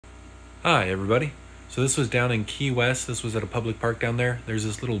Hi everybody. So this was down in Key West. This was at a public park down there. There's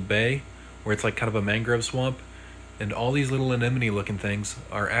this little bay where it's like kind of a mangrove swamp, and all these little anemone looking things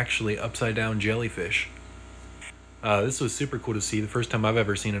are actually upside down jellyfish. This was super cool to see. The first time I've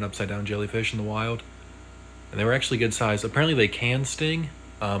ever seen an upside down jellyfish in the wild. And they were actually good size. Apparently they can sting.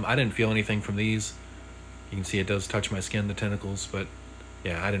 I didn't feel anything from these. You can see it does touch my skin, the tentacles, but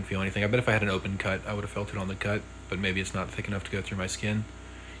yeah, I didn't feel anything. I bet if I had an open cut, I would have felt it on the cut, but maybe it's not thick enough to go through my skin.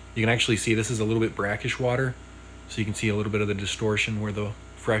 You can actually see this is a little bit brackish water, so you can see a little bit of the distortion where the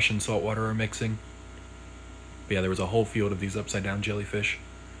fresh and salt water are mixing. But yeah, there was a whole field of these upside down jellyfish.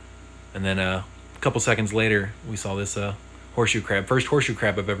 And then a couple seconds later, we saw this horseshoe crab. First horseshoe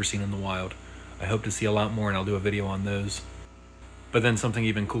crab I've ever seen in the wild. I hope to see a lot more, and I'll do a video on those. But then something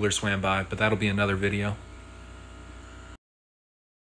even cooler swam by, but that'll be another video.